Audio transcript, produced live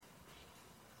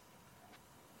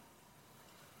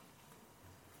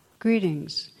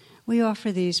Greetings. We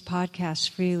offer these podcasts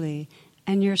freely,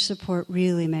 and your support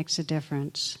really makes a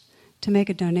difference. To make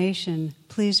a donation,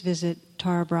 please visit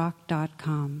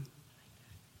tarabrach.com.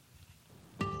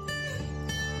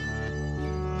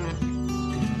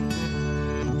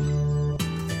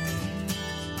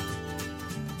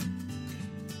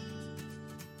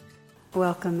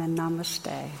 Welcome and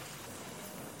namaste.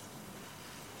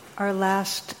 Our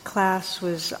last class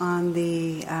was on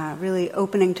the really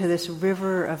opening to this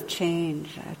river of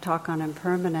change, a talk on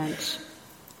impermanence.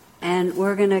 And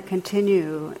we're going to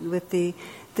continue with the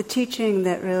teaching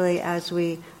that really as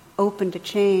we open to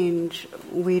change,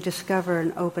 we discover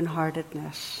an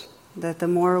open-heartedness. That the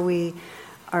more we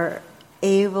are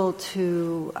able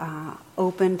to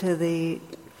open to the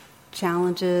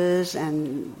challenges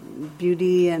and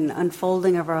beauty and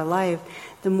unfolding of our life,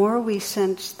 the more we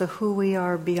sense the who we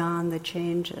are beyond the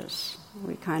changes.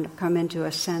 We kind of come into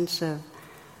a sense of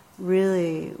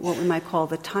really what we might call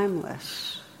the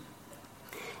timeless.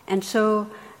 And so,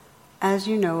 as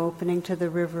you know, opening to the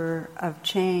river of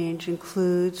change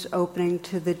includes opening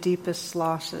to the deepest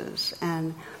losses.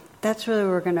 And that's really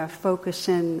where we're going to focus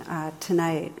in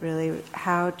tonight, really,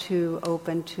 how to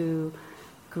open to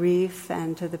grief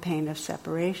and to the pain of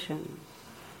separation.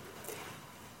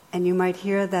 And you might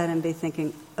hear that and be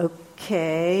thinking,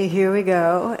 okay, here we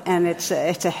go, and it's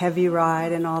a heavy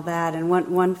ride and all that. And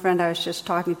one friend I was just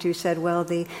talking to said, well,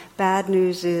 the bad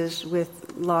news is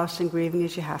with loss and grieving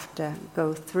is you have to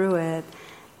go through it,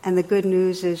 and the good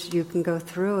news is you can go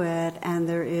through it, and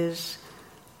there is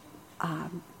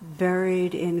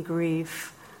buried in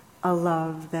grief a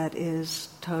love that is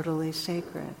totally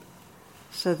sacred.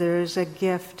 So there is a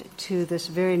gift to this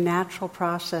very natural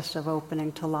process of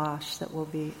opening to loss that we'll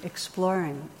be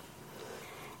exploring.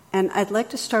 And I'd like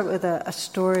to start with a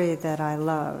story that I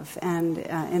love. And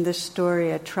in this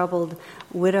story, a troubled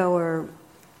widower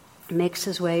makes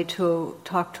his way to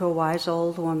talk to a wise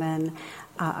old woman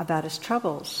about his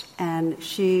troubles. And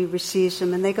she receives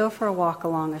him, and they go for a walk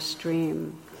along a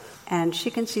stream. And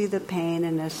she can see the pain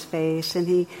in his face, and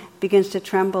he begins to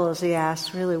tremble as he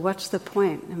asks, really, what's the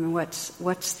point? I mean,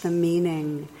 what's the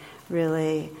meaning,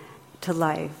 really, to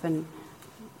life? And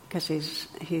because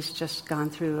he's just gone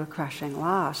through a crushing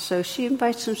loss. So she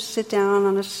invites him to sit down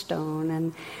on a stone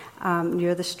and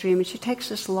near the stream, and she takes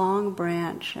this long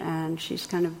branch, and she's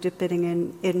kind of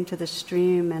dipping into the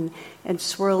stream and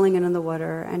swirling it in the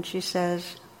water, and she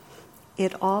says,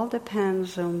 it all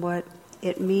depends on what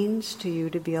it means to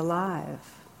you to be alive.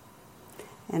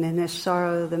 And in his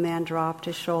sorrow, the man dropped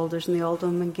his shoulders, and the old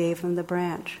woman gave him the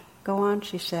branch. Go on,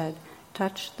 she said,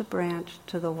 touch the branch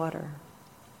to the water.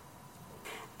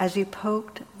 As he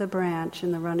poked the branch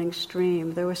in the running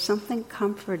stream, there was something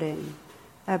comforting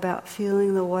about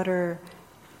feeling the water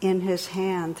in his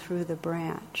hand through the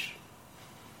branch.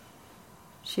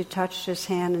 She touched his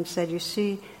hand and said, you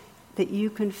see that you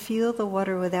can feel the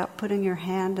water without putting your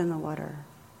hand in the water.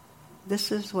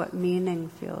 This is what meaning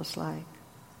feels like.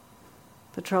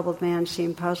 The troubled man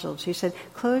seemed puzzled. She said,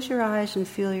 close your eyes and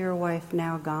feel your wife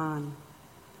now gone.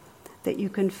 That you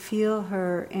can feel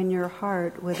her in your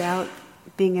heart without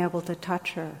being able to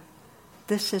touch her.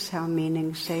 This is how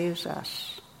meaning saves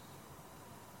us.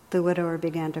 The widower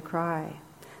began to cry.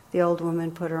 The old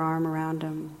woman put her arm around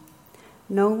him.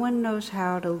 No one knows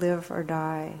how to live or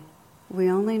die. We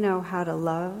only know how to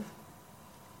love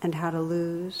and how to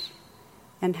lose,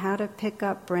 and how to pick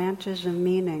up branches of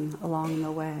meaning along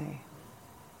the way.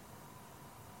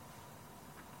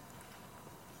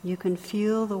 You can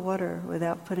feel the water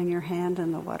without putting your hand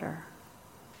in the water.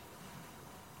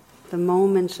 The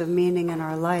moments of meaning in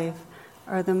our life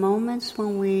are the moments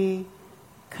when we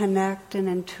connect and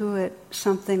intuit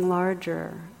something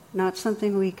larger, not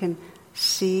something we can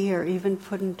see or even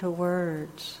put into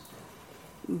words,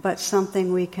 but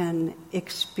something we can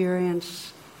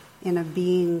experience in a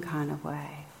being kind of way.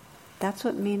 That's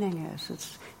what meaning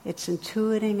is. It's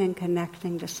intuiting and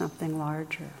connecting to something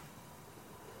larger.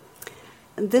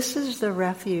 This is the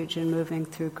refuge in moving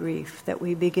through grief, that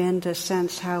we begin to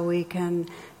sense how we can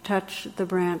touch the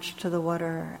branch to the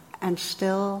water and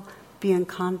still be in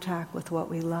contact with what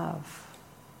we love.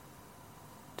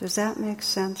 Does that make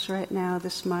sense right now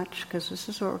this much? Because this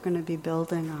is what we're going to be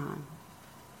building on.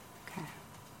 Okay.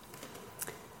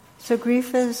 So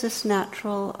grief is this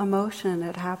natural emotion.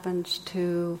 It happens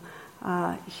to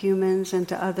humans and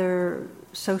to other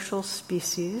social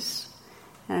species.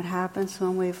 And it happens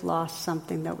when we've lost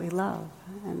something that we love.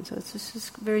 And so it's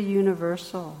just very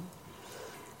universal.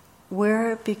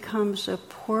 Where it becomes a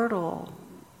portal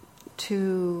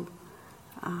to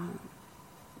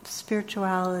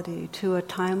spirituality, to a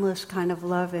timeless kind of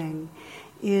loving,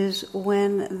 is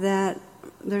when that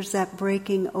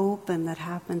breaking open that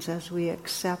happens as we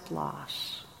accept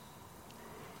loss.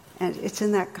 And it's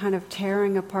in that kind of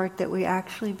tearing apart that we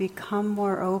actually become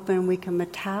more open. We can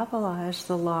metabolize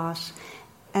the loss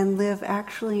and live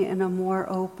actually in a more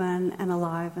open and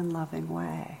alive and loving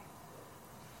way.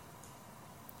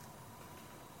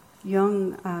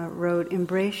 Jung wrote,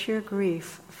 "Embrace your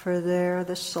grief, for there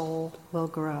the soul will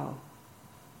grow."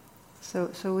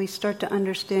 So we start to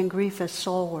understand grief as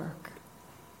soul work.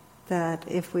 That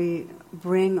if we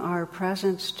bring our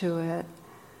presence to it,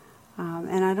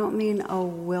 and I don't mean a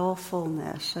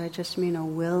willfulness, I just mean a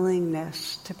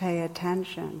willingness to pay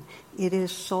attention. It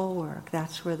is soul work.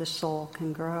 That's where the soul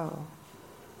can grow.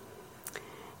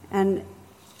 And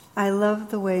I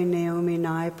love the way Naomi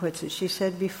Nye puts it. She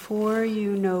said, before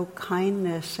you know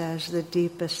kindness as the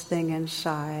deepest thing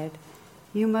inside,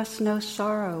 you must know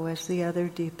sorrow as the other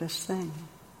deepest thing.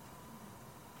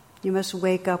 You must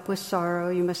wake up with sorrow.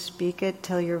 You must speak it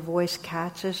till your voice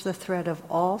catches the thread of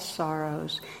all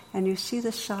sorrows and you see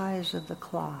the size of the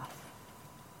cloth.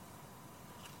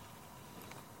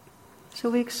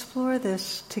 So we explore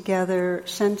this together,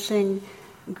 sensing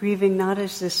grieving not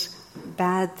as this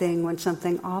bad thing when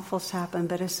something awful's happened,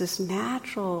 but as this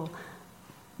natural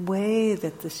way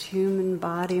that this human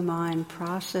body-mind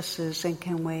processes and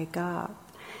can wake up.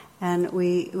 And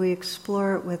we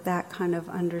explore it with that kind of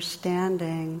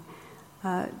understanding,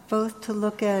 both to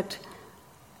look at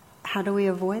how do we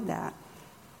avoid that.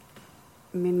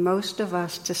 I mean, most of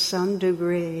us, to some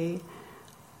degree,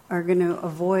 are going to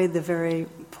avoid the very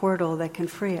portal that can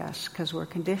free us because we're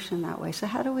conditioned that way. So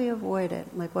how do we avoid it?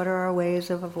 Like, what are our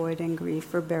ways of avoiding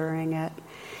grief or burying it?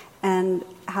 And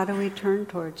how do we turn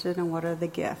towards it, and what are the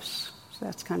gifts? So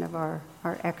that's kind of our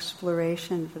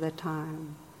exploration for the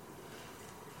time.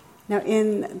 Now,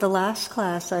 in the last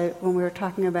class, when we were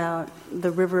talking about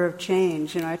the river of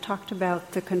change, I talked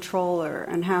about the controller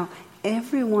and how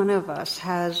every one of us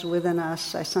has within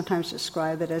us, I sometimes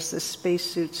describe it as the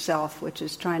spacesuit self, which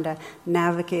is trying to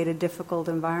navigate a difficult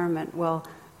environment. Well,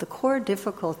 the core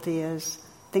difficulty is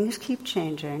things keep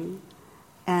changing,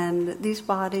 and these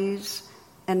bodies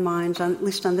and minds, at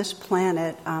least on this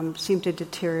planet, seem to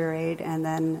deteriorate and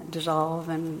then dissolve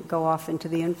and go off into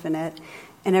the infinite.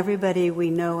 And everybody we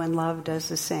know and love does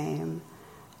the same.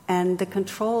 And the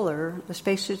controller, the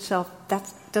spacesuit self,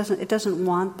 it doesn't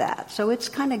want that. So it's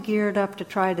kind of geared up to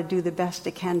try to do the best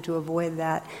it can to avoid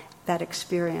that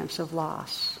experience of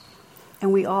loss.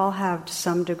 And we all have, to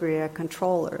some degree, a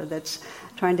controller that's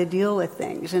trying to deal with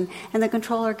things. And the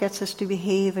controller gets us to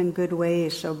behave in good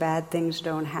ways so bad things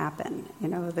don't happen.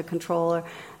 The controller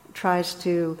tries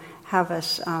to have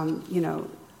us,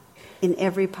 in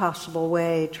every possible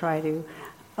way try to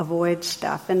avoid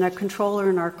stuff. And the controller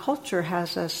in our culture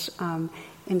has us,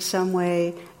 in some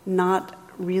way, not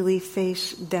really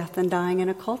face death and dying in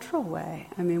a cultural way.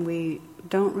 I mean, we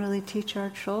don't really teach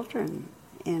our children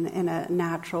in a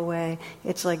natural way.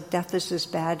 It's like death is this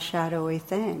bad, shadowy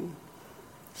thing.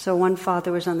 So one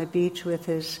father was on the beach with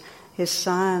his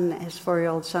son, his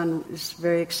 4-year-old son is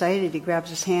very excited. He grabs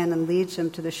his hand and leads him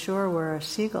to the shore where a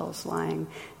seagull's lying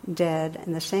dead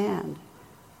in the sand.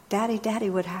 "Daddy, Daddy,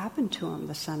 what happened to him?"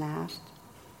 the son asked.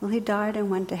 "Well, he died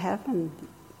and went to heaven,"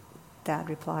 Dad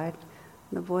replied.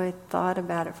 And the boy thought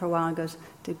about it for a while and goes,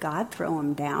 "Did God throw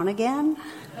him down again?"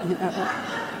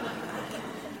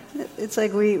 It's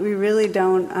like we really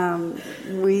don't,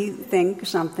 we think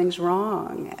something's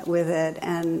wrong with it.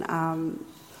 And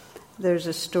there's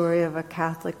a story of a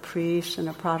Catholic priest and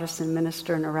a Protestant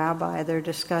minister and a rabbi. They're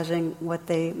discussing what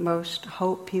they most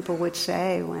hope people would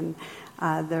say when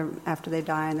after they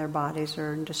die and their bodies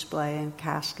are in display in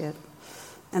casket.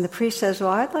 And the priest says,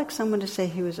 "Well, I'd like someone to say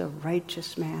he was a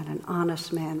righteous man, an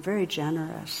honest man, very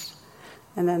generous."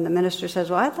 And then the minister says,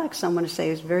 "Well, I'd like someone to say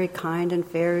he was very kind and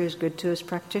fair, he was good to his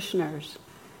practitioners."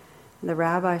 And the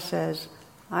rabbi says,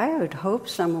 "I would hope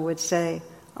someone would say,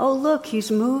 'Oh, look,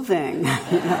 he's moving.'"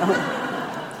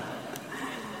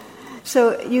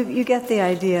 So you get the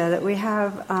idea that we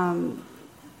have,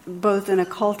 both in a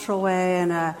cultural way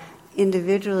and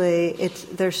individually,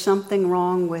 there's something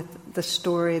wrong with the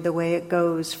story, the way it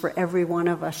goes for every one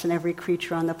of us and every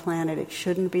creature on the planet. It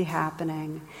shouldn't be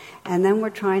happening. And then we're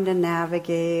trying to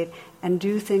navigate and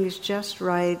do things just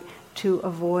right to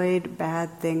avoid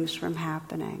bad things from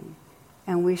happening.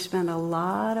 And we spend a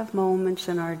lot of moments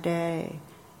in our day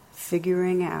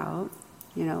figuring out,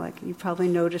 like you probably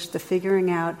noticed the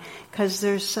figuring out, because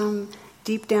there's some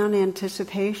deep down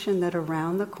anticipation that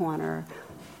around the corner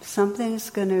something's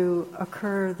going to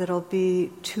occur that'll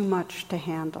be too much to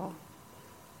handle.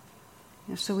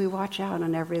 So we watch out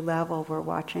on every level. We're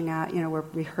watching out, we're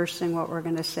rehearsing what we're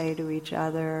going to say to each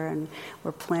other, and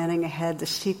we're planning ahead the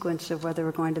sequence of whether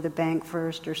we're going to the bank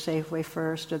first or Safeway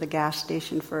first or the gas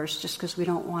station first, just because we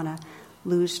don't want to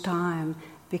lose time,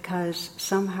 because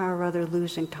somehow or other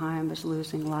losing time is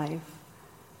losing life.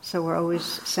 So we're always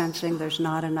sensing there's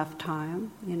not enough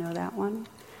time, that one.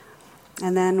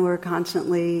 And then we're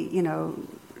constantly,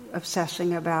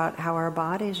 obsessing about how our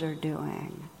bodies are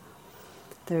doing.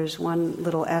 There's one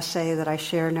little essay that I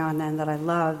share now and then that I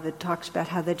love that talks about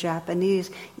how the Japanese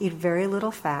eat very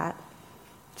little fat,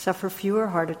 suffer fewer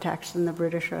heart attacks than the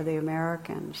British or the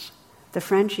Americans. The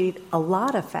French eat a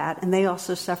lot of fat, and they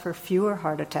also suffer fewer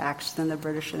heart attacks than the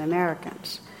British and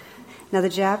Americans. Now, the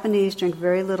Japanese drink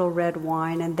very little red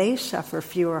wine, and they suffer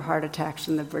fewer heart attacks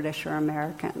than the British or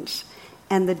Americans.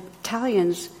 And the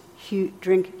Italians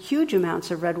drink huge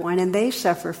amounts of red wine, and they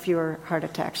suffer fewer heart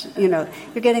attacks. You're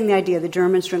getting the idea. The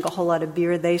Germans drink a whole lot of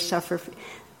beer. They suffer.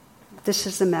 This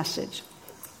is the message.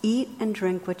 Eat and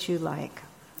drink what you like.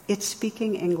 It's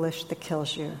speaking English that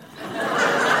kills you.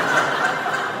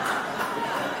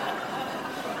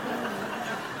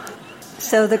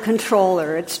 So the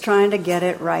controller, it's trying to get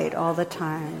it right all the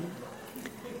time.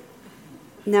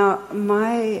 Now,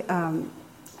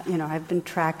 I've been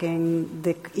tracking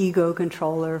the ego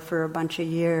controller for a bunch of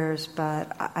years,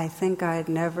 but I think I'd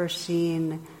never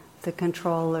seen the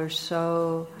controller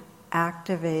so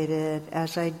activated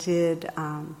as I did,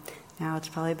 now it's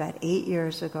probably about 8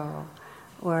 years ago,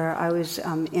 where I was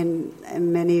and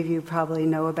many of you probably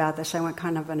know about this, I went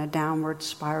kind of in a downward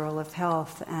spiral of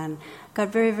health and got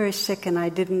very, very sick, and I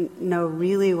didn't know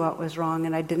really what was wrong,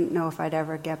 and I didn't know if I'd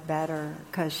ever get better,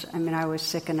 because, I was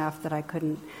sick enough that I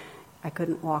couldn't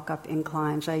walk up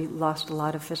inclines. I lost a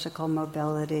lot of physical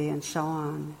mobility and so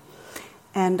on.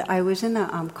 And I was in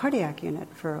a cardiac unit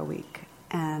for a week.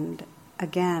 And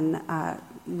again,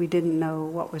 we didn't know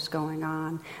what was going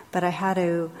on. But I had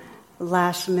to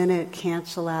last minute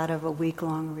cancel out of a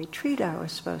week-long retreat I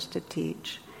was supposed to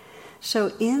teach.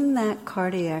 So in that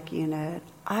cardiac unit,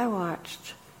 I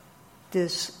watched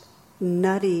this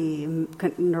nutty,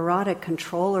 neurotic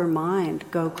controller mind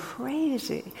go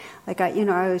crazy. Like I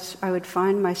would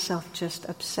find myself just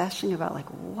obsessing about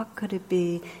what could it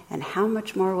be, and how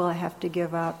much more will I have to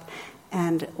give up,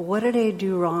 and what did I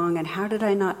do wrong, and how did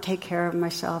I not take care of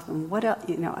myself, and what else?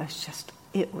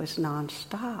 It was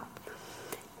nonstop.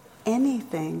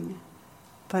 Anything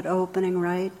but opening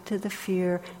right to the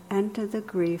fear and to the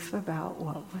grief about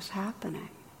what was happening.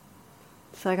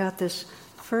 So I got this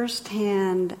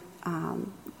firsthand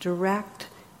direct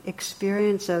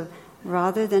experience of,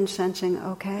 rather than sensing,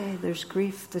 okay, there's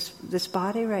grief, this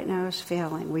body right now is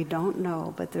failing, we don't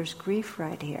know, but there's grief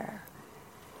right here.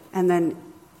 And then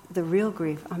the real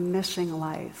grief, I'm missing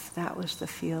life, that was the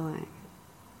feeling.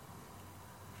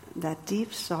 That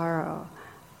deep sorrow,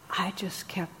 I just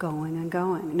kept going and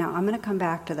going. Now, I'm going to come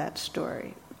back to that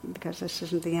story, because this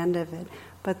isn't the end of it,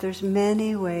 but there's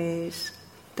many ways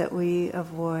that we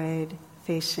avoid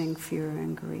facing fear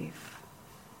and grief.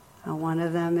 One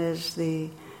of them is the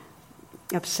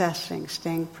obsessing,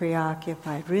 staying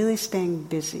preoccupied, really staying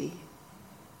busy.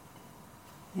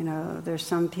 There's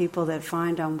some people that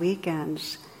find on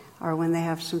weekends, or when they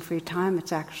have some free time,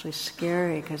 it's actually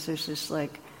scary, because there's this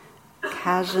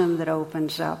chasm that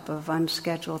opens up of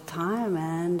unscheduled time,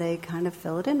 and they kind of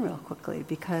fill it in real quickly,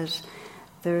 because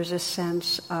there's a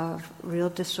sense of real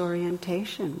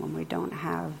disorientation when we don't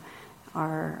have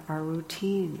our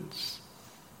routines.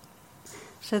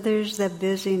 So there's the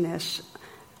busyness.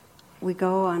 We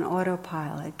go on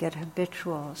autopilot, get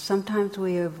habitual. Sometimes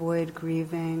we avoid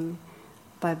grieving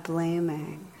by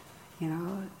blaming.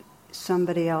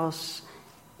 Somebody else,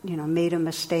 made a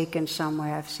mistake in some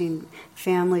way. I've seen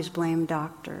families blame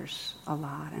doctors a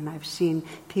lot, and I've seen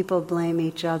people blame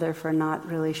each other for not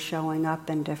really showing up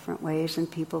in different ways,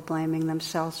 and people blaming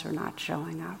themselves for not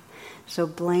showing up. So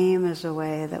blame is a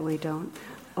way that we don't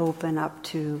open up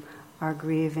to our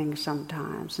grieving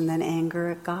sometimes. And then anger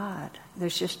at God.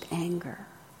 There's just anger.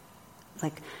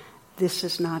 This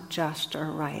is not just or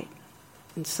right.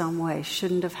 In some way,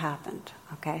 shouldn't have happened.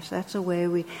 Okay, so that's a way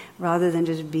we, rather than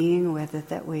just being with it,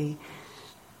 that we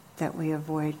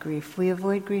avoid grief. We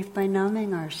avoid grief by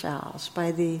numbing ourselves,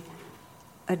 by the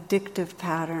addictive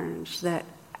patterns that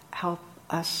help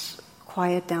us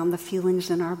quiet down the feelings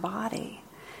in our body.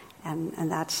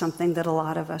 And that's something that a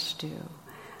lot of us do.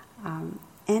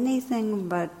 Anything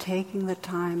but taking the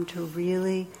time to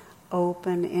really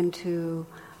open into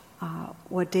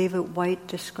what David White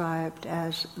described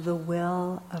as the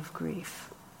well of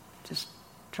grief, just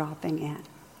dropping in.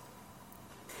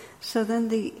 So then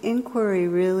the inquiry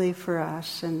really for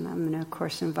us, and I'm going to of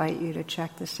course invite you to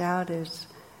check this out, is,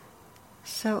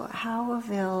 so how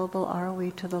available are we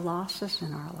to the losses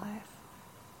in our life?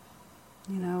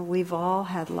 You know, we've all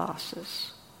had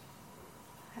losses.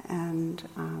 And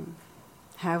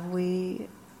have we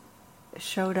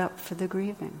showed up for the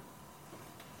grieving?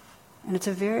 And it's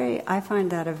I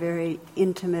find that a very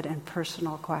intimate and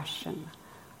personal question.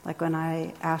 Like when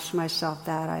I ask myself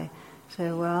that, I say,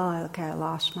 well, okay, I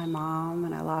lost my mom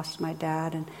and I lost my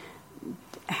dad, and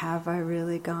have I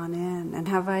really gone in? And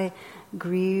have I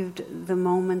grieved the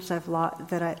moments I've lost,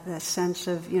 that sense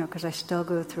of, because I still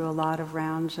go through a lot of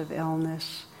rounds of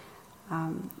illness,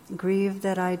 grieved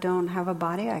that I don't have a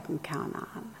body I can count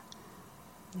on,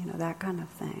 that kind of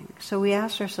thing. So we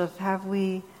ask ourselves, have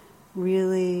we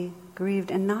really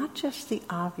grieved? And not just the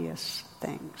obvious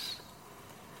things.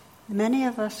 Many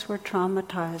of us were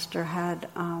traumatized or had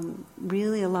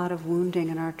really a lot of wounding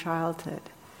in our childhood.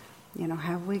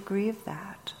 Have we grieved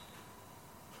that?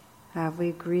 Have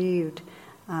we grieved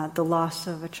the loss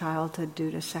of a childhood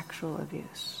due to sexual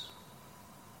abuse?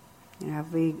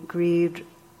 Have we grieved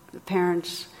the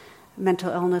parents'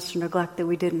 mental illness or neglect that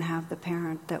we didn't have the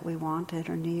parent that we wanted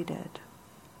or needed?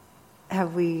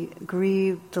 Have we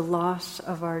grieved the loss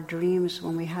of our dreams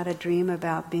when we had a dream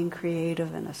about being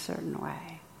creative in a certain way?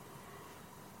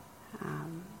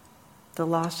 The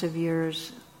loss of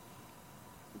years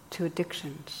to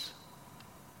addictions.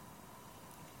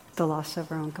 The loss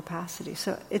of our own capacity.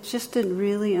 So it's just a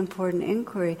really important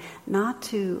inquiry, not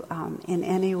to in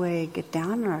any way get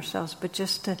down on ourselves, but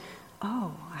just to,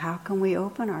 how can we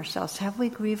open ourselves? Have we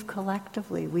grieved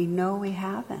collectively? We know we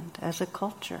haven't as a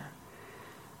culture.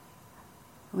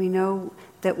 We know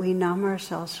that we numb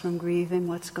ourselves from grieving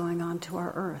what's going on to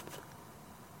our earth.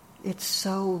 It's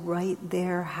so right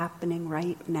there, happening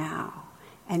right now.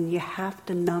 And you have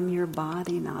to numb your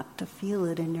body not to feel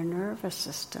it in your nervous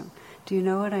system. Do you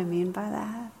know what I mean by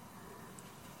that?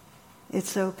 It's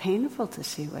so painful to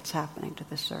see what's happening to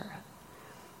this earth.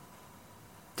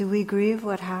 Do we grieve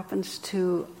what happens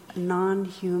to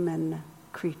non-human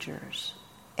creatures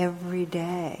every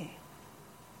day?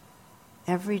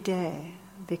 Every day.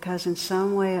 Because in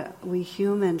some way we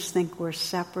humans think we're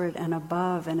separate and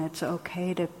above, and it's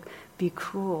okay to be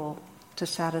cruel to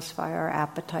satisfy our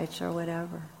appetites or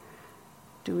whatever.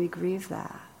 Do we grieve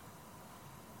that?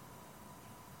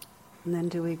 And then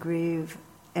do we grieve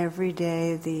every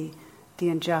day the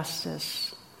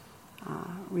injustice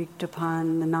wreaked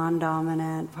upon the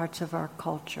non-dominant parts of our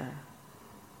culture?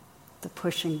 The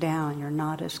pushing down, you're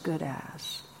not as good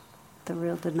as. The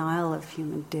real denial of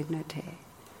human dignity.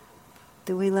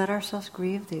 Do we let ourselves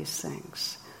grieve these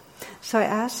things? So I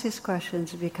ask these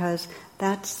questions because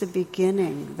that's the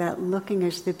beginning. That looking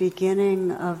is the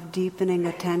beginning of deepening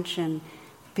attention,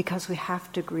 because we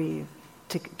have to grieve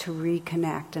to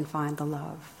reconnect and find the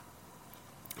love.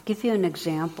 I'll give you an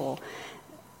example.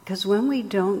 Because when we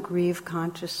don't grieve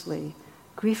consciously,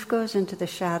 grief goes into the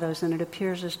shadows and it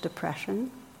appears as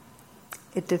depression.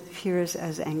 It appears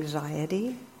as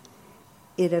anxiety.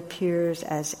 It appears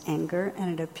as anger,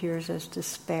 and it appears as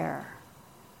despair.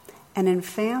 And in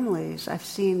families, I've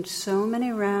seen so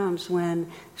many rounds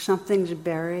when something's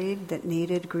buried that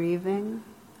needed grieving,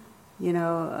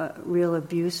 real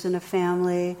abuse in a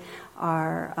family,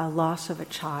 or a loss of a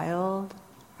child,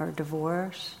 or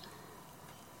divorce.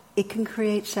 It can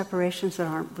create separations that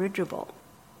aren't bridgeable.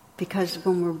 Because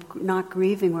when we're not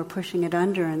grieving, we're pushing it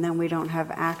under, and then we don't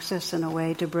have access in a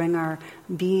way to bring our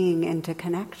being into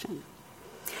connection.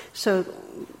 So,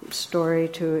 story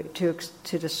to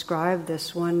describe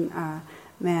this. One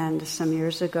man some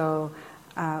years ago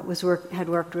had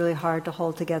worked really hard to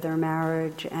hold together a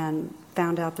marriage, and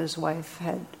found out that his wife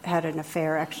had an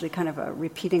affair, actually kind of a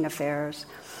repeating affairs,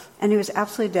 and he was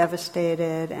absolutely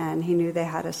devastated. And he knew they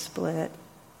had a split,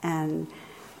 and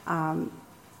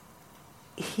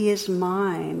his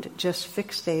mind just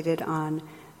fixated on,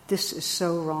 this is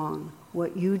so wrong.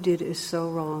 What you did is so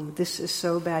wrong. This is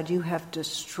so bad. You have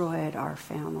destroyed our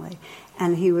family.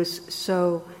 And he was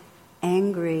so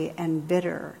angry and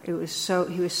bitter. He was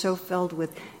so filled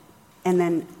with, and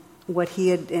then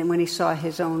and when he saw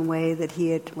his own way that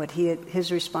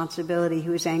his responsibility, he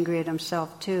was angry at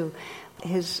himself too.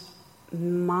 His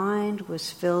mind was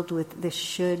filled with, this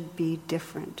should be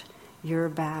different. You're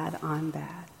bad, I'm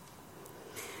bad.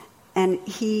 And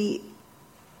he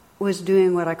was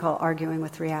doing what I call arguing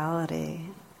with reality,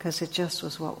 because it just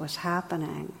was what was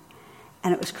happening.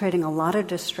 And it was creating a lot of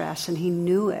distress, and he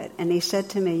knew it. And he said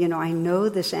to me, I know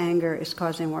this anger is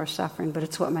causing more suffering, but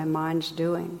it's what my mind's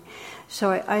doing.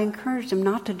 So I encouraged him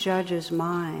not to judge his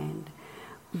mind,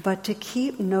 But to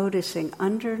keep noticing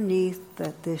underneath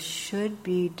that this should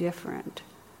be different,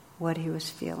 what he was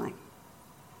feeling.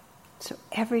 So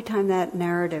every time that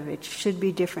narrative, it should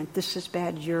be different, this is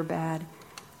bad, you're bad.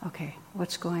 Okay,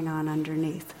 what's going on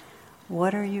underneath?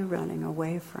 What are you running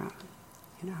away from?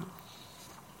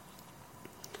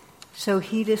 So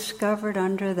he discovered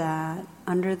under that,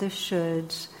 under the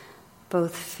shoulds,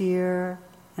 both fear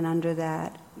and under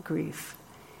that grief.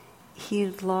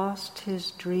 He'd lost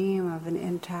his dream of an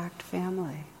intact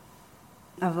family,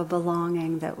 of a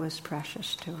belonging that was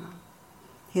precious to him.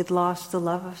 He'd lost the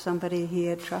love of somebody he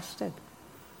had trusted.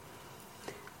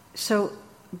 So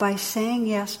by saying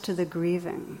yes to the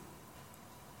grieving,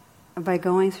 by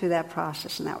going through that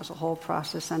process, and that was a whole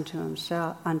process unto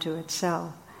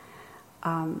itself,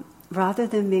 rather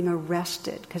than being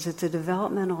arrested, because it's a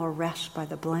developmental arrest by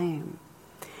the blame,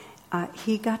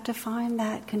 he got to find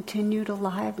that continued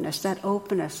aliveness, that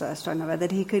openness that I was talking about,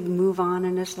 that he could move on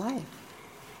in his life.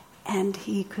 And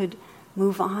he could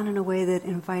move on in a way that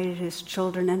invited his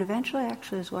children, and eventually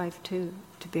actually his wife too,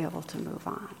 to be able to move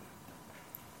on.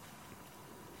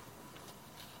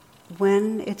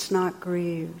 When it's not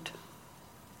grieved,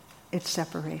 it's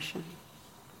separation.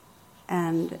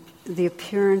 And the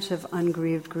appearance of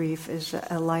ungrieved grief is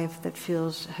a life that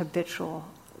feels habitual.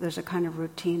 There's a kind of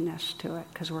routineness to it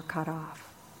because we're cut off.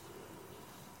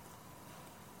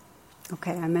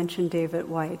 Okay, I mentioned David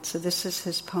Whyte, so this is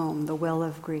his poem, The Well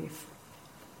of Grief.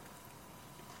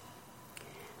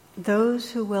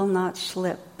 Those who will not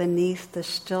slip beneath the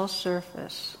still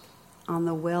surface on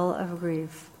the well of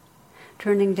grief,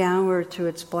 turning downward through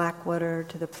its black water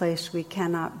to the place we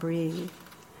cannot breathe,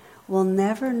 will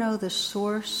never know the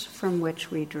source from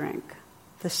which we drink,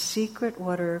 the secret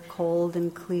water cold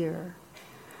and clear,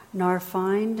 nor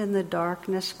find in the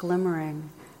darkness glimmering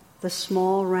the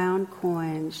small round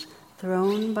coins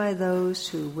thrown by those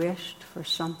who wished for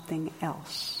something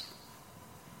else.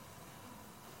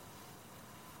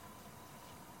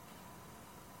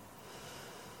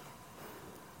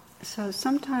 So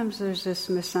sometimes there's this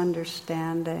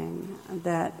misunderstanding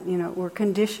that, we're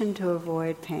conditioned to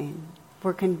avoid pain.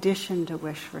 We're conditioned to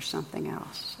wish for something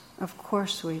else. Of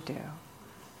course we do.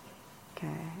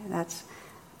 Okay,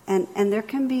 and there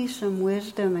can be some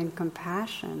wisdom and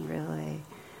compassion, really,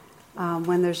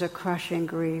 when there's a crushing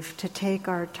grief, to take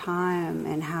our time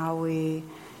in how we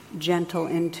gentle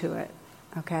into it.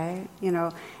 Okay,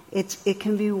 it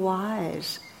can be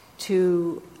wise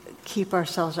to keep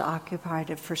ourselves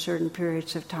occupied for certain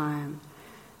periods of time,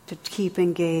 to keep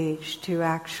engaged, to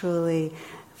actually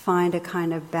find a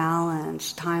kind of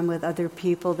balance, time with other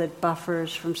people that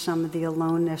buffers from some of the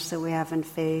aloneness that we haven't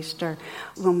faced, or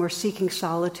when we're seeking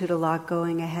solitude a lot,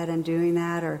 going ahead and doing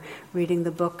that, or reading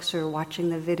the books or watching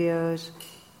the videos.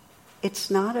 It's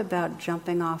not about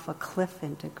jumping off a cliff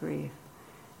into grief.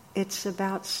 It's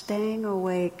about staying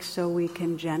awake so we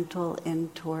can gentle in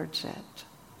towards it.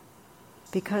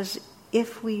 Because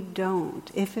if we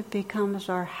don't, if it becomes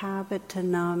our habit to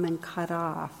numb and cut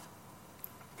off,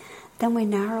 then we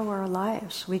narrow our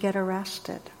lives. We get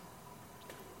arrested.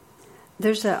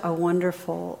 There's a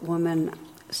wonderful woman,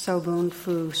 Sobun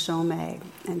Fu Some,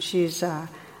 and she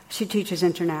teaches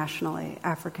internationally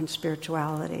African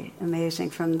spirituality, amazing,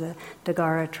 from the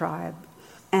Dagara tribe.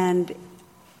 And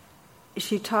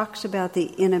she talks about the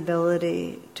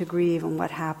inability to grieve and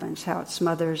what happens, how it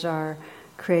smothers our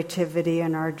creativity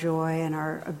and our joy and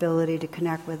our ability to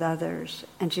connect with others.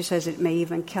 And she says it may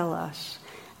even kill us.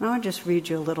 And I want to just read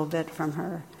you a little bit from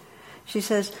her. She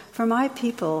says, "For my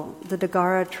people, the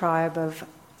Dagara tribe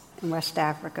in West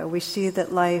Africa, we see that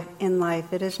in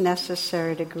life it is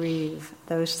necessary to grieve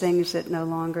those things that no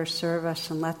longer serve us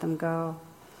and let them go.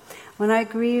 When I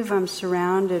grieve, I'm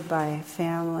surrounded by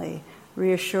family,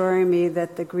 reassuring me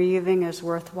that the grieving is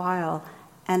worthwhile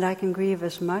and I can grieve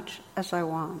as much as I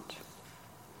want."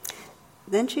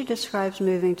 Then she describes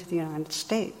moving to the United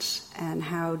States and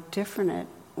how different it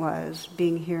was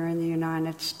being here in the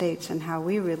United States and how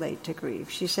we relate to grief.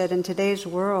 She said, "In today's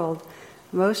world,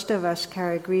 most of us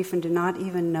carry grief and do not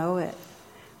even know it.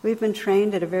 We've been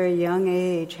trained at a very young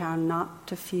age how not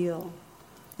to feel.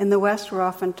 In the West, we're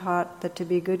often taught that to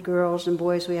be good girls and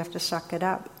boys, we have to suck it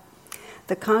up.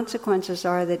 The consequences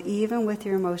are that even with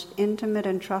your most intimate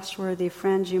and trustworthy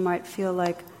friends, you might feel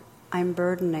like, I'm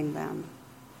burdening them.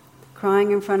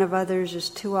 Crying in front of others is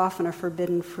too often a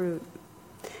forbidden fruit.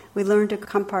 We learn to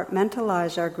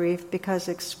compartmentalize our grief because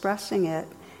expressing it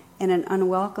in an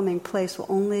unwelcoming place will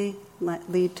only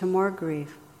lead to more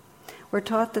grief. We're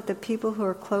taught that the people who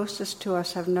are closest to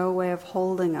us have no way of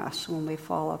holding us when we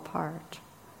fall apart.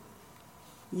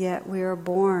 Yet we are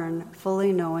born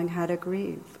fully knowing how to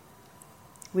grieve.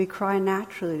 we cry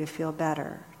naturally to feel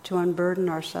better, to unburden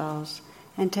ourselves,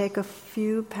 and take a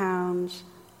few pounds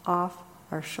off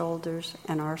our shoulders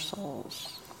and our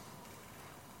souls.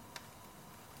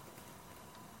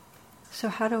 So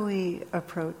how do we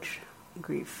approach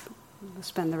grief? We'll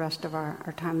spend the rest of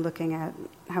our time looking at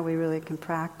how we really can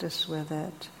practice with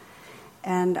it.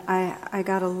 And I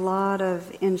got a lot of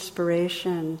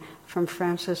inspiration from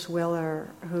Francis Willer,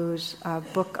 whose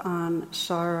book on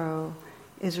sorrow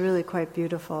is really quite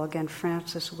beautiful. Again,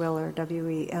 Francis Willer,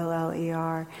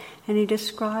 Willer. And he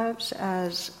describes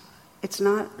as, it's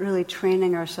not really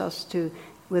training ourselves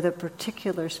with a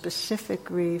particular specific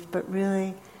grief, but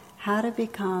really how to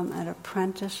become an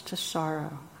apprentice to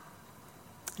sorrow.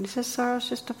 And he says sorrow is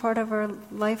just a part of our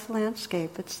life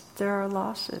landscape. There are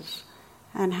losses.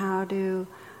 And how to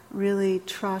really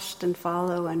trust and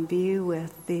follow and be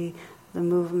with the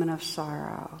movement of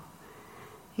sorrow.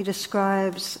 He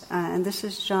describes, and this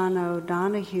is John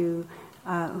O'Donohue,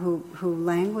 who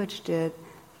languaged it,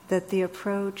 that the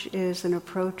approach is an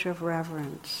approach of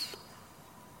reverence.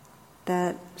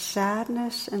 That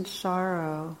sadness and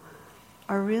sorrow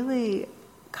are really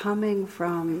coming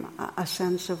from a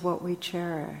sense of what we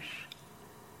cherish.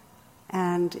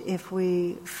 And if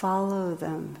we follow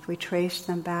them, if we trace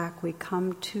them back, we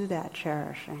come to that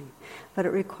cherishing. But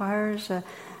it requires a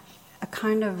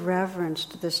kind of reverence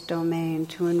to this domain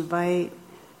to invite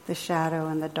the shadow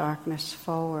and the darkness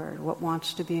forward, what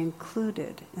wants to be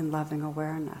included in loving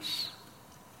awareness.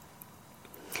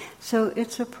 So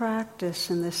it's a practice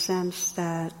in the sense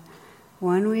that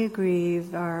when we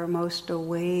grieve, our most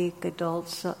awake adult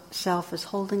self is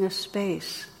holding a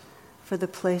space for the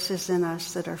places in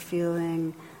us that are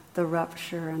feeling the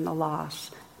rupture and the loss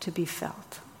to be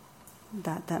felt.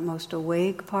 That most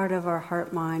awake part of our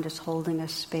heart-mind is holding a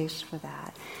space for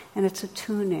that. And it's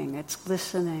attuning, it's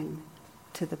listening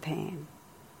to the pain.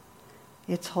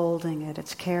 It's holding it,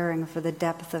 it's caring for the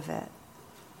depth of it.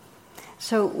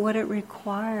 So what it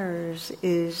requires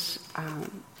is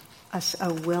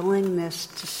a willingness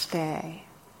to stay.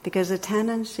 Because the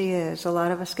tendency is, a lot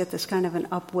of us get this kind of an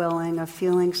upwelling of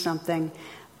feeling something,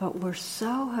 but we're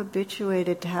so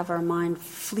habituated to have our mind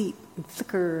fleet and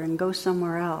flicker and go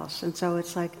somewhere else. And so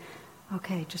it's like,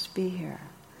 okay, just be here.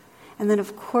 And then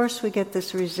of course we get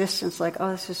this resistance like, oh,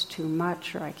 this is too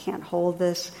much, or I can't hold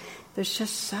this. There's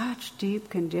just such deep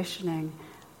conditioning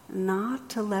not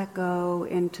to let go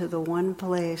into the one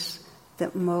place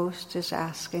that most is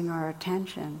asking our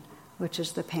attention, which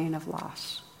is the pain of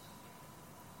loss.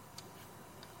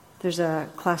 There's a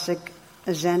classic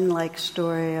Zen-like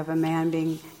story of a man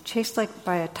being chased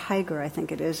by a tiger, I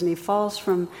think it is, and he falls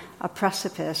from a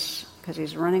precipice because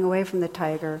he's running away from the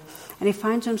tiger, and he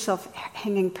finds himself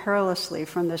hanging perilously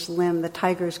from this limb. The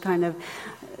tiger's kind of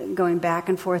going back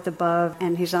and forth above,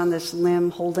 and he's on this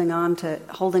limb holding on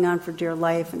for dear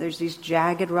life, and there's these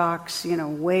jagged rocks,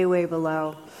 way, way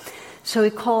below. So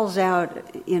he calls out,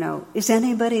 is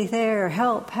anybody there?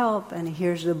 Help, help. And he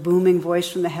hears the booming voice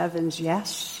from the heavens,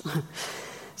 yes.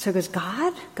 So he goes,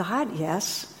 God,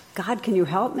 yes. God, can you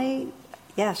help me?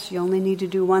 Yes, you only need to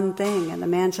do one thing. And the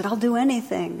man said, I'll do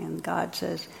anything. And God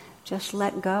says, just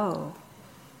let go.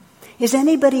 Is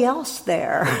anybody else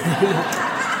there?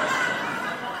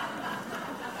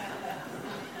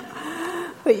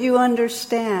 But you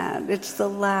understand, it's the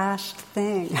last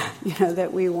thing,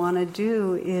 that we want to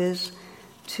do is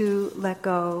to let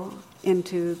go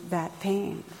into that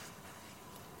pain.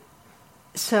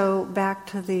 So back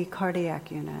to the cardiac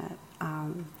unit,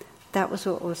 that was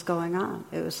what was going on.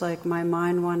 It was like my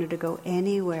mind wanted to go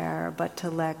anywhere but to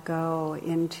let go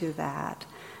into that.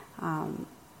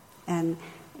 And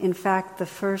in fact, the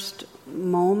first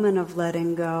moment of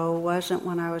letting go wasn't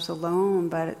when I was alone,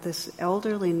 but this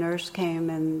elderly nurse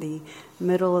came in the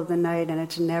middle of the night, and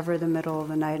it's never the middle of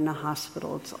the night in a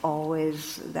hospital. It's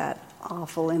always that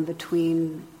awful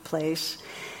in-between place.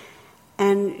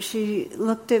 And she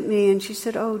looked at me and she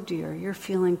said, oh dear, you're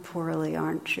feeling poorly,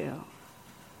 aren't you?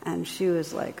 And she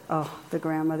was like, oh, the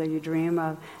grandmother you dream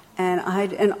of.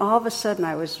 And all of a sudden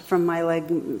I was, from my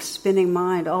spinning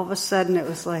mind, all of a sudden it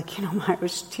was like, I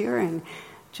was tearing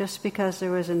just because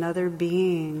there was another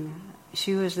being.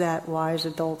 She was that wise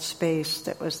adult space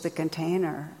that was the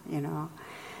container,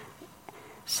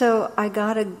 So I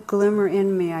got a glimmer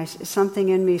in me. Something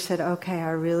in me said, okay,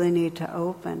 I really need to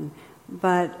open.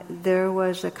 But there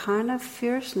was a kind of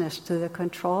fierceness to the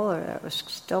controller that was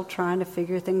still trying to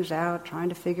figure things out.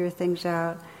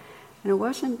 And it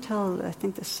wasn't until, I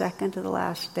think, the second to the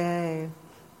last day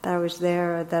that I was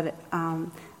there that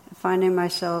finding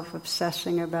myself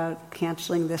obsessing about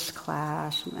canceling this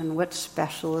class and what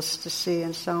specialists to see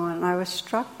and so on. And I was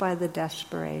struck by the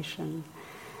desperation.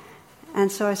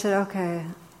 And so I said, okay,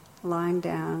 lying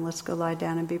down, let's go lie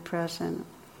down and be present.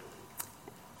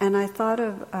 And I thought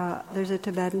of, there's a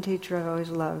Tibetan teacher I've always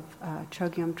loved,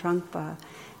 Chogyam Trungpa,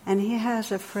 and he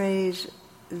has a phrase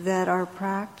that our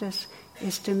practice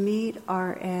is to meet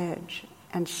our edge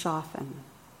and soften.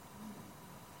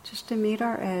 Just to meet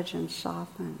our edge and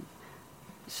soften.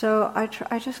 So I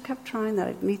just kept trying that.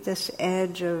 I'd meet this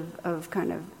edge of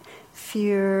kind of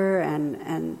fear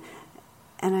and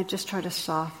I just try to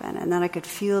soften. And then I could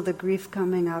feel the grief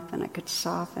coming up and I could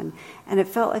soften. And it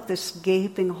felt like this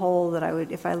gaping hole that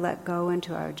if I let go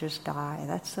into, I would just die.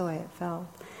 That's the way it felt.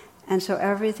 And so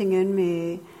everything in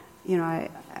me,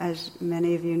 as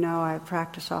many of you know, I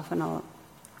practice often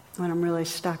when I'm really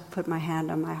stuck, put my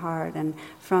hand on my heart. And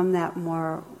from that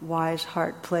more wise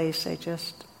heart place,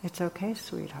 it's okay,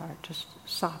 sweetheart, just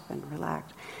soften,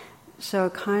 relax. So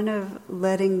kind of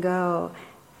letting go.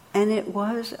 And it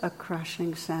was a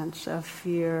crushing sense of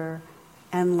fear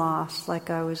and loss, like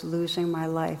I was losing my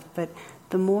life. But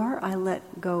the more I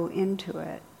let go into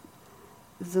it,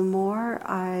 the more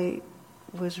I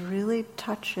was really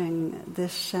touching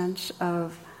this sense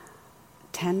of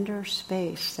tender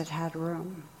space that had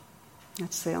room.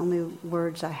 That's the only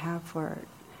words I have for it.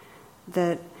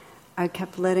 That I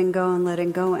kept letting go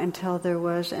until there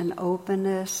was an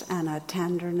openness and a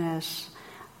tenderness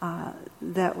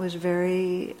that was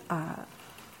very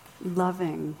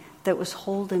loving, that was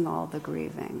holding all the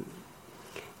grieving.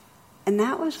 And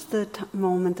that was the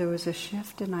moment there was a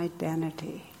shift in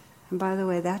identity. And by the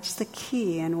way, that's the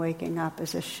key in waking up,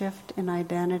 is a shift in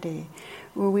identity,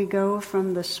 where we go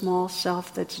from the small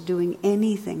self that's doing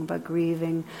anything but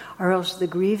grieving, or else the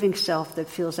grieving self that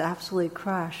feels absolutely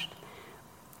crushed,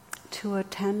 to a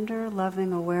tender,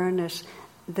 loving awareness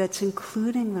that's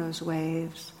including those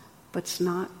waves, but's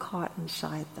not caught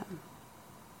inside them.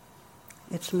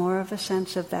 It's more of a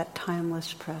sense of that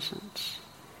timeless presence.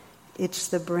 It's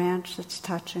the branch that's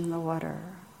touching the water.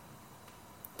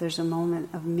 There's a moment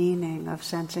of meaning, of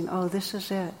sensing, oh, this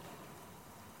is it.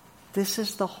 This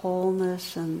is the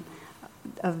wholeness and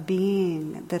of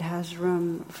being that has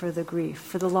room for the grief,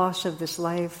 for the loss of this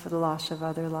life, for the loss of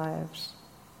other lives.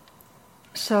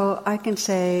 So I can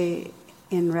say,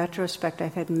 in retrospect,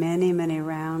 I've had many, many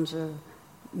rounds of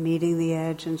meeting the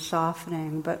edge and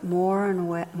softening, but more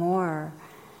and more,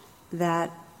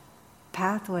 that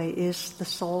pathway is the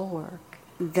soul work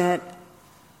that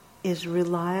is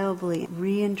reliably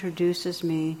reintroduces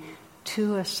me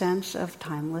to a sense of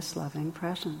timeless loving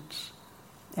presence.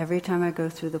 Every time I go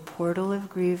through the portal of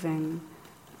grieving,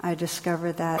 I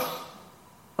discover that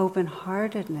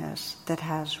open-heartedness that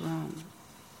has room.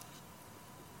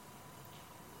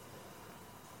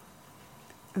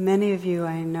 Many of you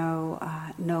I know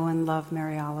and love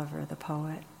Mary Oliver, the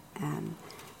poet, and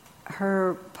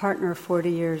her partner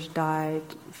 40 years died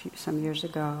some years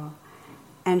ago,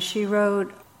 and she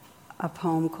wrote a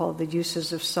poem called The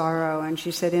Uses of Sorrow, and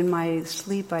she said, in my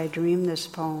sleep I dreamed this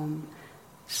poem.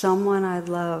 Someone I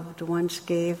loved once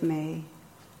gave me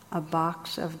a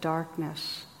box of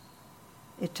darkness.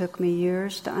 It took me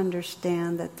years to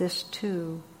understand that this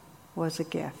too was a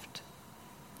gift.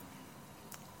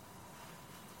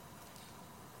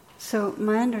 So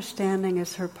my understanding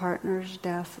is her partner's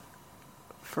death,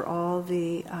 for all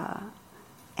the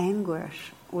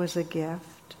anguish, was a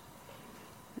gift,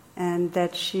 and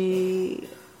that she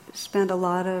spent a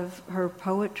lot of her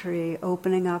poetry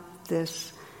opening up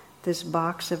this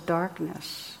box of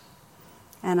darkness.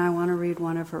 And I want to read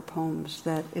one of her poems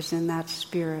that is in that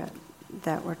spirit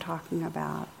that we're talking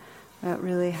about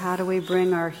really how do we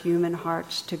bring our human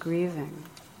hearts to grieving.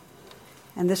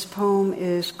 And this poem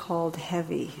is called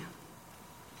Heavy.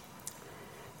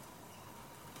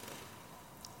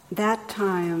 That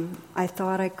time, I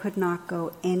thought I could not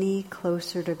go any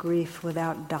closer to grief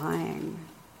without dying.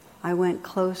 I went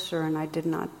closer and I did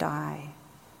not die.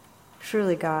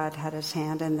 Surely God had his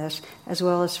hand in this, as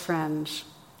well as friends.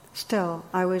 Still,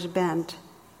 I was bent,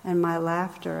 and my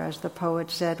laughter, as the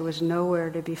poet said, was nowhere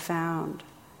to be found.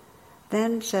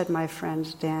 Then said my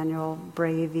friends Daniel,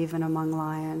 brave even among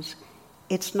lions,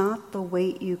 it's not the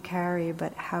weight you carry,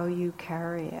 but how you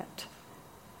carry it.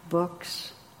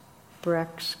 Books,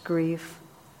 bricks, grief,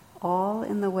 all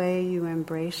in the way you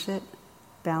embrace it,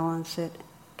 balance it,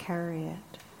 carry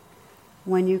it,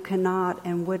 when you cannot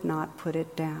and would not put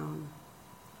it down.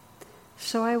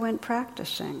 So I went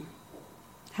practicing.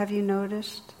 Have you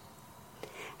noticed?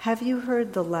 Have you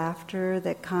heard the laughter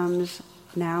that comes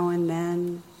now and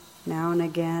then, now and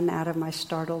again out of my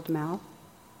startled mouth?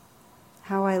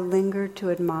 How I linger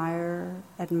to admire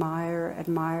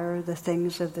the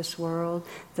things of this world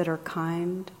that are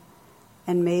kind,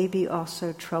 and maybe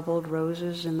also troubled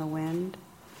roses in the wind.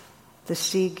 the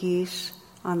sea geese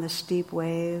on the steep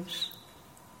waves,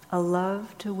 a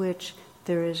love to which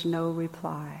there is no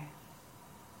reply.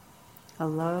 A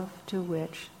love to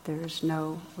which there is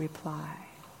no reply.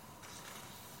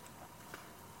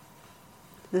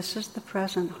 This is the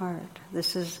present heart.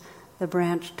 This is the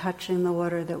branch touching the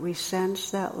water, that we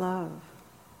sense that love.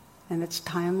 And it's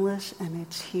timeless and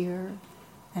it's here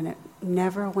and it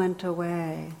never went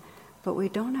away. But we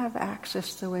don't have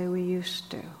access the way we used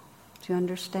to. Do you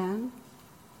understand?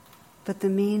 But the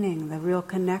meaning, the real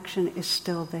connection is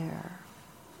still there.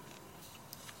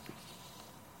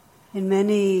 In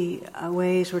many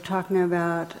ways, we're talking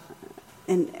about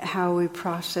in how we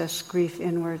process grief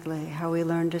inwardly, how we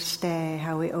learn to stay,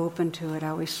 how we open to it,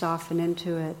 how we soften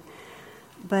into it.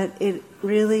 But it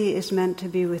really is meant to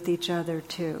be with each other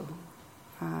too.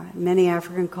 Many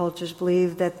African cultures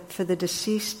believe that for the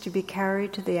deceased to be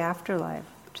carried to the afterlife,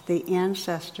 to the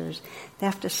ancestors, they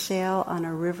have to sail on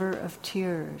a river of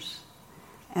tears.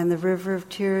 And the river of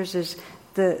tears is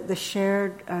the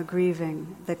shared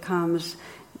grieving that comes.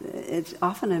 It's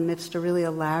often amidst a really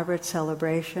elaborate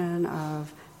celebration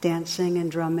of dancing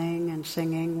and drumming and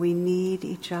singing. We need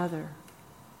each other,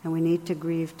 and we need to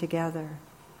grieve together.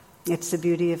 It's the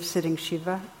beauty of sitting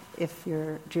Shiva, if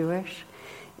you're Jewish.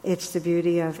 It's the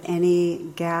beauty of any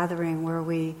gathering where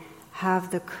we have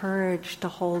the courage to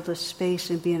hold a space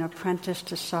and be an apprentice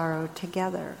to sorrow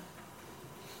together.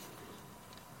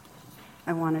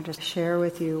 I wanted to share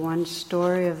with you one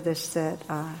story of this that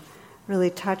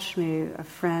really touched me. A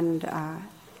friend,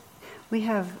 we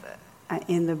have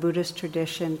in the Buddhist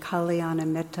tradition, Kalyana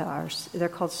Mitta, they're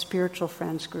called spiritual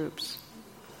friends groups.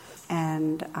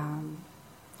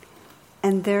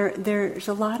 And there's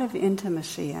a lot of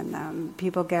intimacy in them.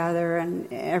 People gather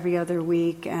every other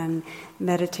week and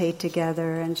meditate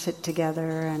together and sit together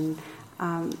and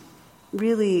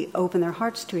really open their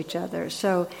hearts to each other.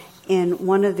 So in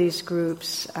one of these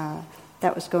groups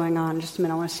that was going on, just a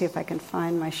minute, I want to see if I can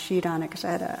find my sheet on it, because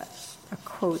I had a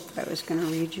quote that I was going to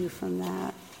read you from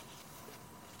that.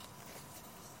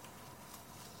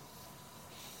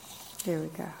 There we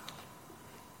go.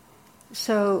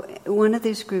 So one of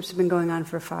these groups had been going on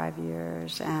for 5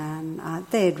 years, and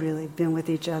they had really been with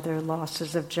each other,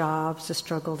 losses of jobs, the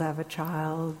struggle to have a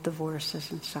child,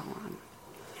 divorces, and so on.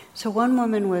 So one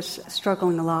woman was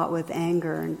struggling a lot with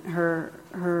anger, and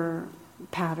her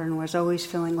pattern was always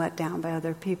feeling let down by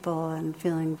other people and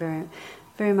feeling very,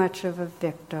 very much of a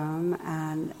victim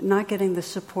and not getting the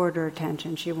support or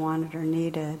attention she wanted or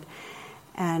needed.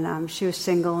 And she was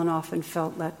single and often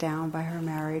felt let down by her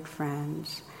married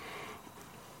friends.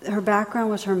 Her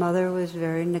background was her mother was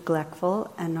very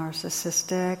neglectful and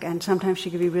narcissistic, and sometimes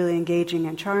she could be really engaging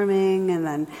and charming, and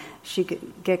then she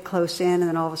could get close in and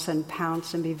then all of a sudden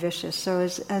pounce and be vicious. So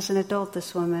as an adult,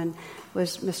 this woman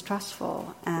was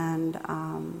mistrustful, and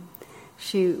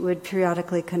she would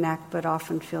periodically connect but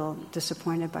often feel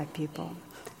disappointed by people.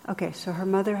 Okay, so her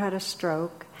mother had a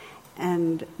stroke,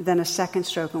 and then a second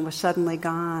stroke, and was suddenly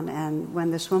gone. And when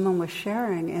this woman was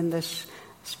sharing in this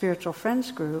spiritual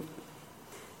friends group,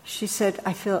 she said,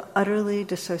 I feel utterly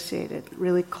dissociated,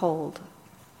 really cold.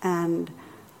 And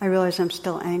I realize I'm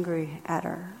still angry at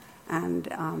her.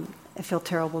 And I feel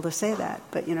terrible to say that.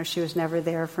 But, she was never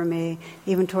there for me.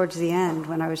 Even towards the end,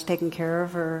 when I was taking care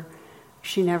of her,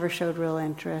 she never showed real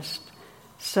interest.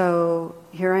 So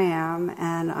here I am,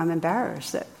 and I'm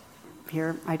embarrassed that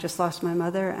here I just lost my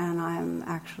mother, and I'm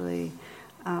actually,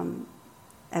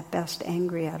 at best,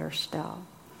 angry at her still.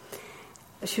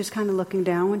 She was kind of looking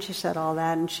down when she said all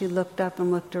that, and she looked up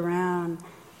and looked around,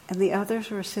 and the others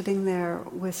were sitting there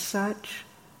with such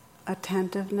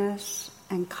attentiveness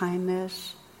and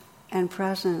kindness and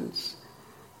presence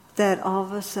that all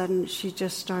of a sudden she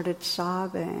just started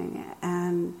sobbing,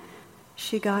 and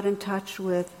she got in touch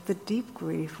with the deep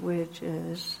grief, which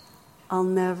is, I'll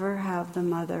never have the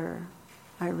mother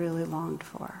I really longed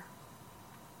for.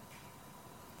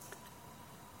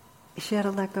 She had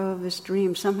to let go of this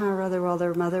dream. Somehow or other, while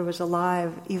their mother was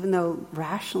alive, even though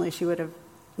rationally she would have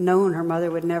known her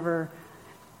mother would never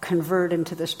convert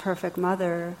into this perfect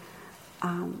mother,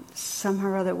 somehow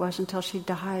or other it wasn't until she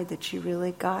died that she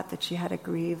really got that she had to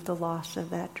grieve the loss of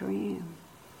that dream.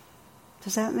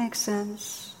 Does that make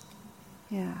sense?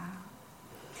 Yeah.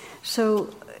 So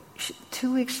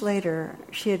 2 weeks later,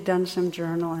 she had done some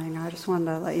journaling. I just wanted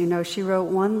to let you know. She wrote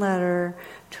one letter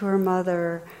to her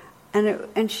mother,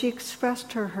 and she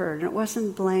expressed her hurt. And it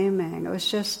wasn't blaming. It was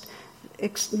just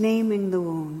naming the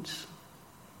wounds,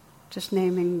 just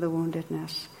naming the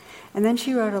woundedness. And then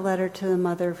she wrote a letter to the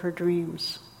mother of her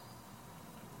dreams.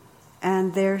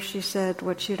 And there she said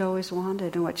what she'd always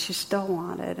wanted and what she still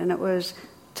wanted. And it was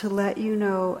to let you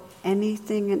know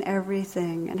anything and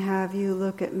everything and have you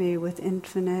look at me with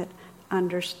infinite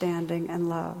understanding and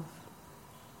love.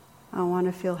 I want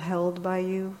to feel held by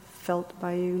you, felt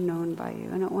by you, known by you.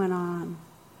 And it went on.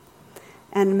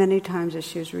 And many times as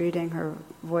she was reading, her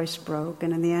voice broke,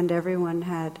 and in the end everyone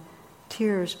had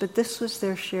tears. But this was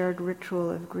their shared ritual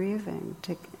of grieving,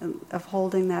 of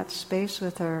holding that space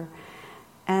with her.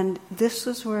 And this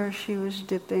was where she was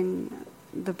dipping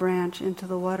the branch into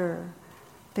the water,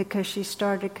 because she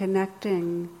started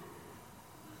connecting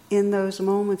in those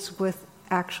moments with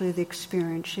actually the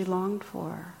experience she longed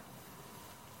for.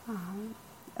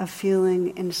 A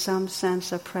feeling, in some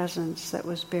sense, a presence that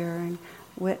was bearing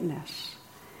witness.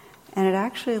 And it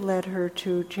actually led her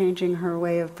to changing her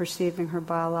way of perceiving her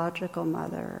biological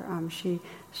mother. She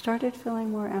started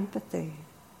feeling more empathy.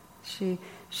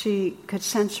 She could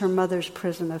sense her mother's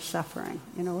prison of suffering,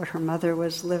 what her mother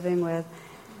was living with,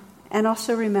 and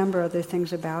also remember other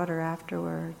things about her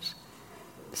afterwards.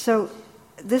 So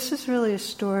this is really a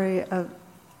story of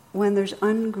when there's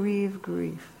ungrieved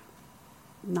grief,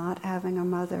 not having a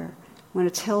mother. When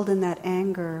it's held in that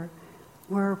anger,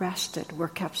 we're arrested, we're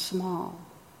kept small.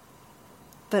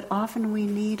 But often we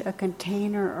need a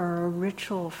container or a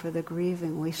ritual for the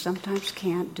grieving. We sometimes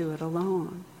can't do it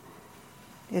alone.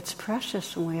 It's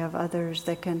precious when we have others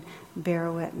that can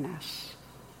bear witness.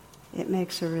 It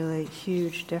makes a really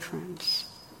huge difference.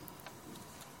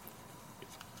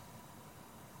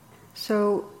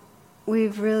 So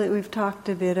we've talked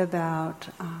a bit about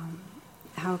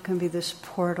how it can be this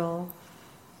portal,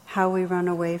 how we run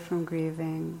away from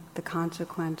grieving, the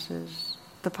consequences,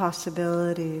 the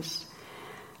possibilities.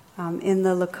 In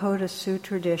the Lakota Sioux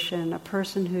tradition, a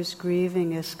person who's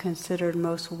grieving is considered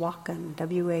most wakan,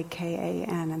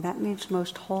 W-A-K-A-N, and that means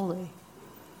most holy.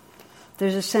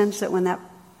 There's a sense that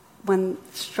when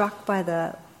struck by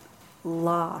the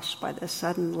loss, by the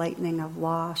sudden lightning of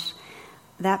loss,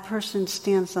 that person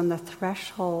stands on the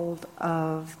threshold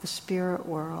of the spirit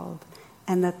world,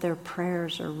 and that their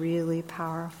prayers are really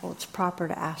powerful. It's proper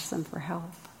to ask them for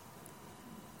help.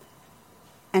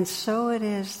 And so it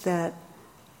is that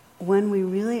when we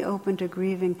really open to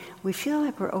grieving, we feel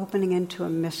like we're opening into a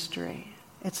mystery.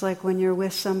 It's like when you're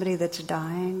with somebody that's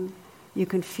dying, you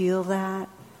can feel that.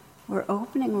 We're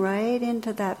opening right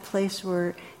into that place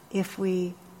where if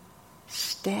we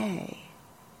stay,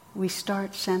 we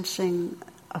start sensing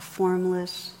a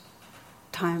formless,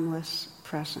 timeless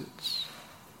presence.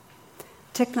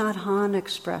 Thich Nhat Hanh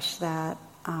expressed that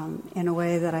in a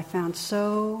way that I found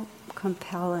so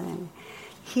compelling.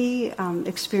 He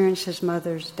experienced his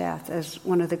mother's death as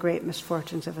one of the great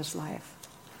misfortunes of his life,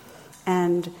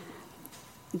 and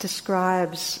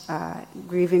describes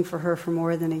grieving for her for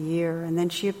more than a year, and then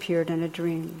she appeared in a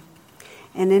dream.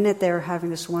 And in it they were having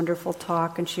this wonderful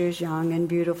talk, and she was young and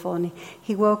beautiful, and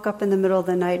he woke up in the middle of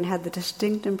the night and had the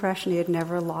distinct impression he had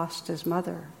never lost his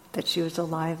mother, that she was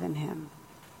alive in him.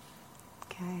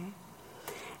 Okay?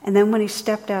 And then when he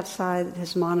stepped outside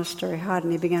his monastery hut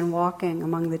and he began walking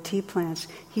among the tea plants,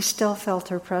 he still felt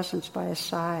her presence by his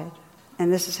side.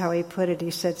 And this is how he put it.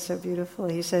 He said so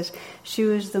beautifully. He says, "She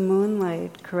was the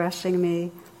moonlight caressing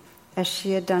me as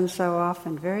she had done so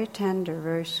often, very tender,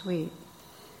 very sweet."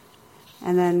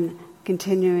 And then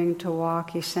continuing to walk,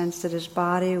 he sensed that his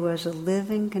body was a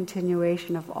living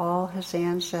continuation of all his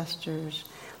ancestors,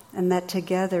 and that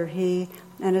together he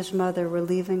and his mother were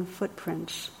leaving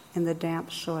footprints in the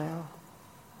damp soil.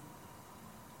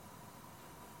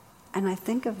 And I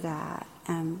think of that,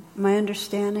 and my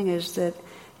understanding is that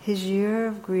his year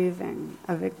of grieving,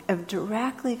 of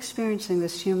directly experiencing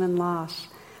this human loss,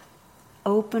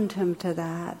 opened him to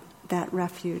that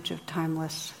refuge of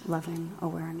timeless, loving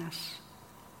awareness.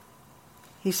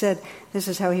 He said, this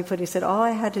is how he put it, he said, "All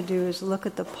I had to do is look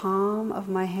at the palm of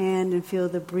my hand and feel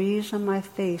the breeze on my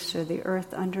face or the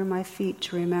earth under my feet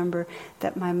to remember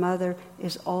that my mother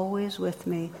is always with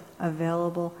me,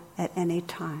 available at any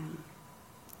time."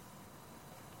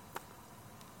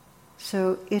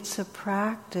 So it's a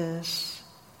practice,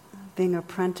 being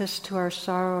apprenticed to our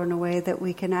sorrow in a way that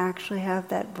we can actually have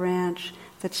that branch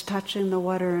that's touching the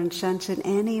water and sense in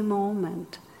any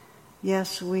moment,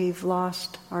 yes, we've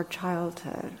lost our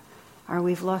childhood, or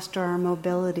we've lost our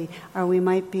mobility, or we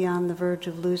might be on the verge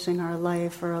of losing our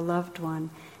life or a loved one,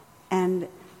 and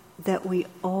that we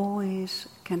always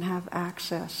can have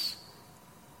access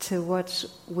to what's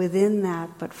within that,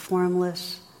 but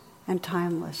formless and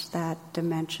timeless, that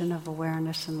dimension of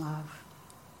awareness and love.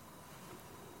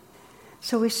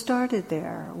 So we started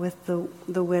there with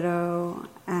the widow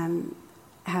and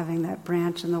having that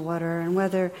branch in the water, and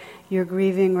whether you're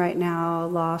grieving right now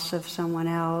loss of someone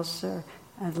else or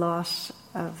a loss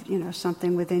of,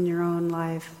 something within your own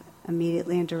life,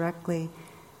 immediately and directly,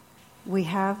 we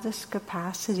have this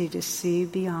capacity to see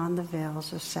beyond the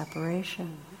veils of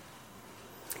separation.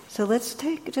 So let's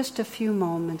take just a few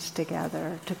moments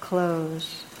together to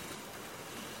close.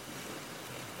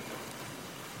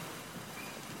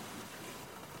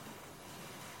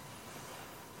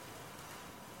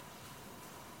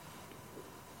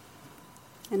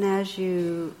 And as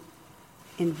you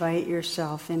invite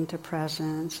yourself into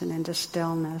presence and into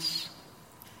stillness,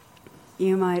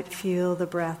 you might feel the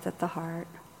breath at the heart.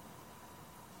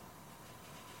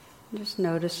 Just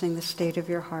noticing the state of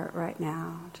your heart right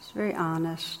now, just very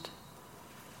honest,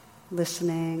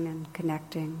 listening and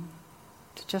connecting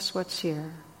to just what's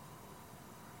here.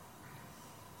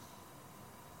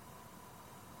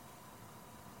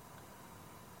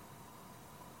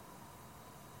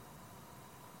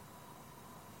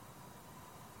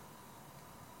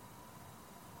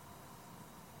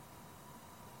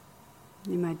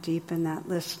 You might deepen that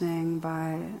listening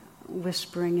by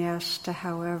whispering yes to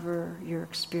however your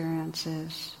experience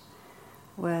is,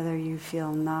 whether you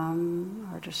feel numb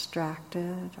or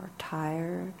distracted or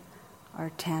tired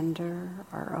or tender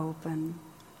or open.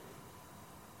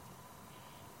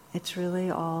 It's really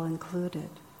all included.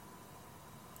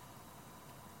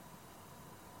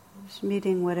 Just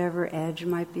meeting whatever edge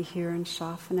might be here and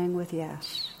softening with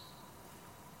yes.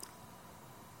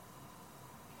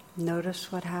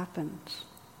 Notice what happens.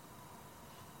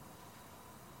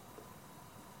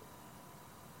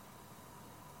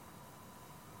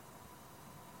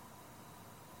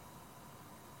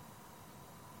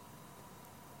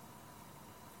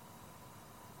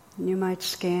 You might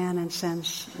scan and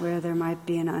sense where there might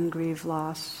be an ungrieved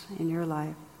loss in your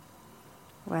life,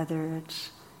 whether it's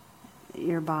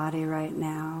your body right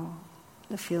now,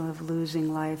 the feel of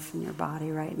losing life in your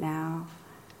body right now,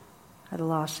 or the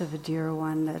loss of a dear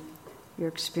one that you're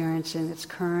experiencing that's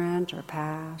current or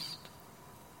past,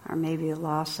 or maybe a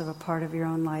loss of a part of your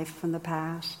own life from the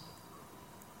past.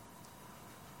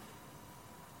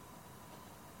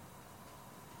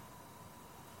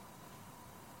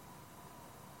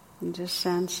 And just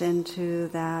sense into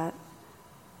that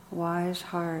wise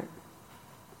heart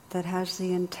that has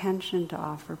the intention to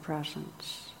offer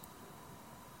presence,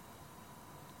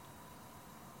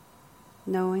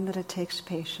 knowing that it takes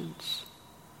patience,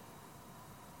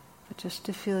 but just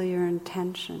to feel your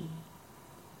intention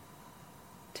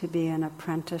to be an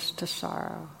apprentice to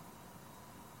sorrow,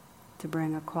 to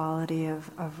bring a quality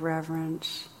of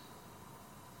reverence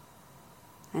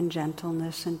and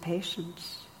gentleness and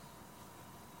patience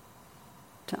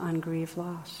to ungrieved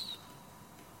loss.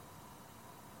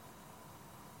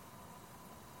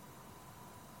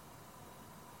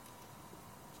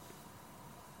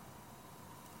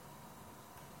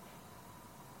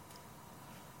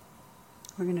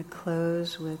 We're going to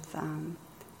close with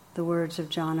the words of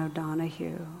John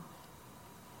O'Donohue.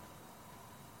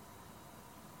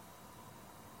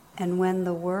 And when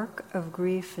the work of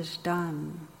grief is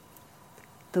done,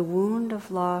 the wound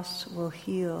of loss will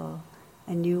heal,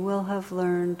 and you will have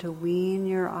learned to wean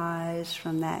your eyes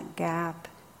from that gap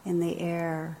in the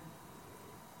air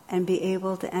and be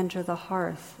able to enter the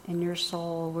hearth in your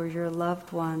soul where your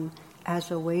loved one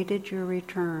has awaited your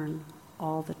return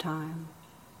all the time.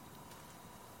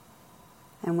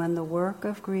 And when the work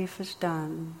of grief is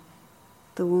done,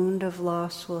 the wound of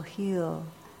loss will heal,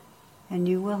 and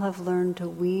you will have learned to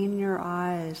wean your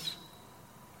eyes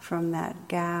from that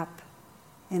gap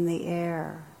in the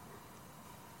air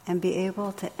and be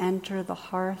able to enter the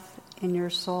hearth in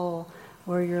your soul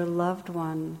where your loved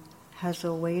one has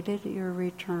awaited your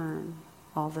return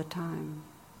all the time.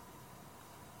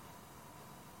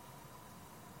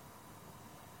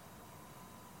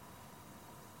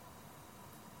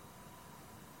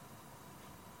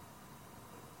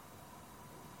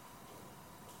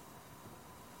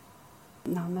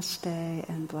 Namaste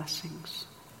and blessings.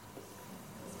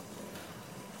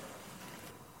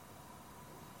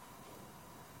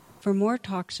 For more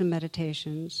talks and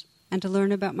meditations, and to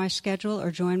learn about my schedule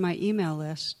or join my email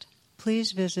list,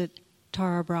 please visit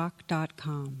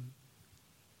tarabrach.com.